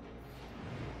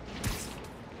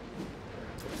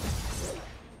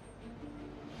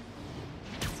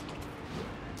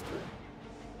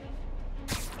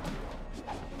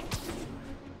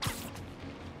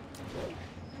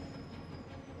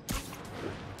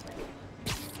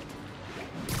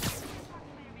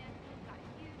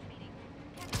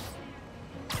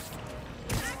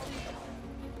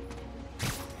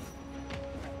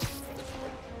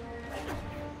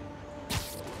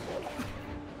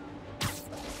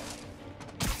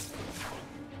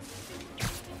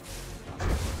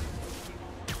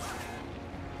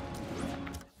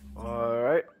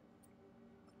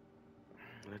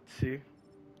 See,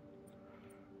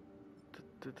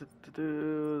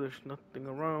 there's nothing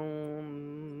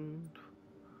around.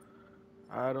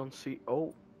 I don't see.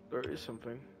 Oh, there is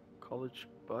something. College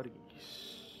buddies,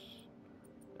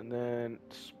 and then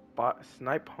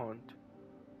snipe hunt.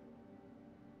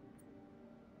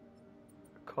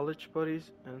 College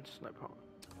buddies and snipe hunt.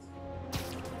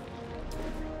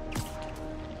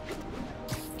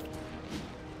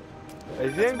 I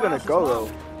think I'm gonna go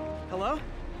though. Hello?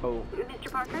 Oh.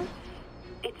 Mr. Parker,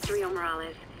 it's Rio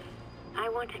Morales. I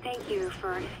want to thank you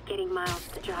for getting Miles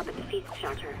the job at the feast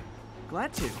shelter.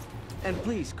 Glad to. And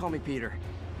please call me Peter.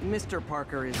 Mr.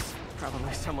 Parker is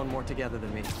probably someone more together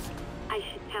than me. I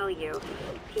should tell you,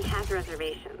 he has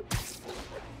reservations.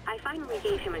 I finally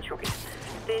gave him a choice.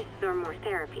 This or more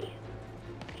therapy.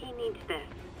 He needs this.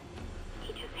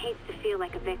 He just hates to feel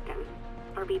like a victim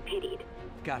or be pitied.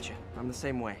 Gotcha. I'm the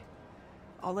same way.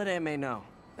 I'll let Aunt May know.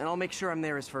 And I'll make sure I'm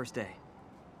there his first day.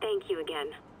 Thank you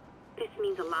again. This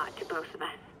means a lot to both of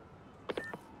us.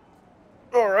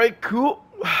 Alright, cool.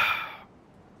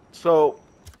 So,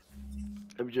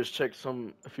 let me just check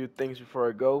a few things before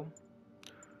I go.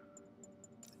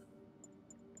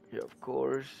 Yeah, of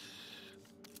course.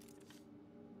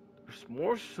 There's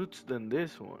more suits than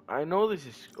this one. I know this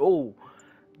is... Oh,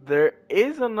 there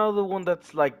is another one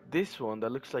that's like this one.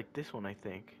 That looks like this one, I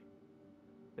think.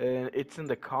 And it's in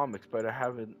the comics, but I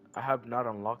have not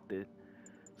unlocked it.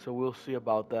 So we'll see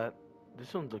about that.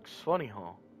 This one looks funny,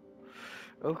 huh?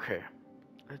 Okay.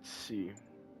 Let's see.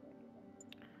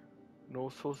 No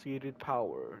associated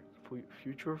power.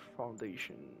 Future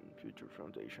Foundation. Future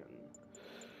Foundation.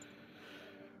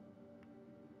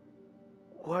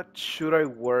 What should I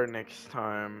wear next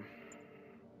time?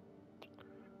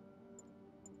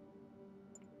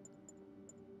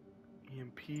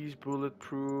 EMP's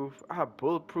bulletproof.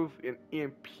 Bulletproof in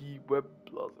EMP web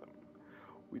blossom.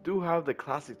 We do have the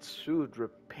classic suit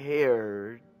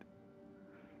repaired,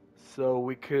 so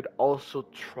we could also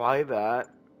try that.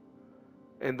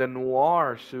 And the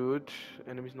noir suit.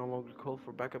 Enemies no longer call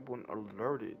for backup when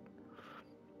alerted.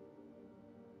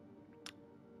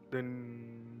 Then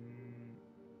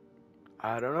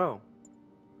I don't know.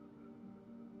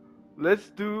 Let's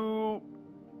do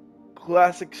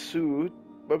classic suit.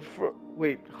 But for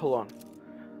wait, hold on.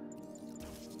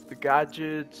 The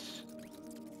gadgets.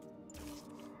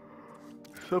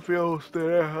 Something else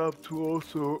that I have to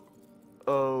also.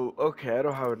 Oh, okay. I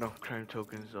don't have enough crime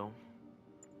tokens though.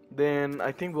 Then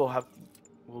I think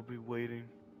we'll be waiting,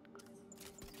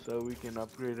 so we can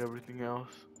upgrade everything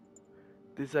else.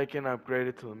 This I can upgrade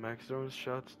it to the max drone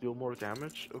shots, deal more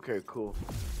damage. Okay, cool.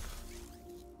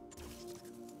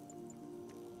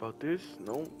 About this,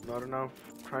 no, not enough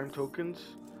crime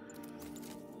tokens.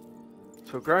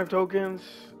 So crime tokens,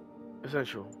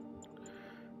 essential.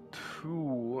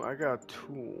 2, I got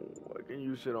 2. I can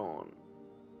use it on.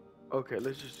 Okay,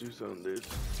 let's just use it on this.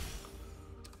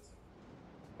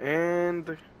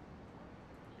 And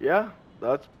yeah,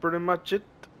 that's pretty much it,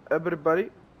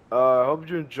 everybody. I hope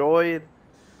you enjoyed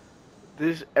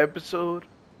this episode,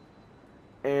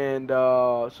 and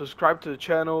subscribe to the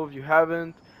channel if you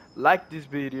haven't. Like this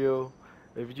video.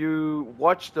 If you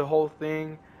watched the whole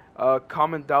thing,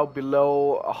 comment down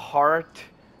below a heart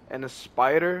and a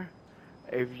spider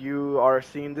if you are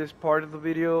seeing this part of the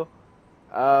video.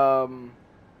 And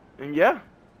yeah,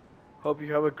 hope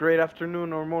you have a great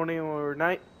afternoon or morning or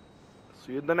night.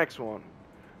 See you in the next one.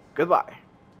 Goodbye.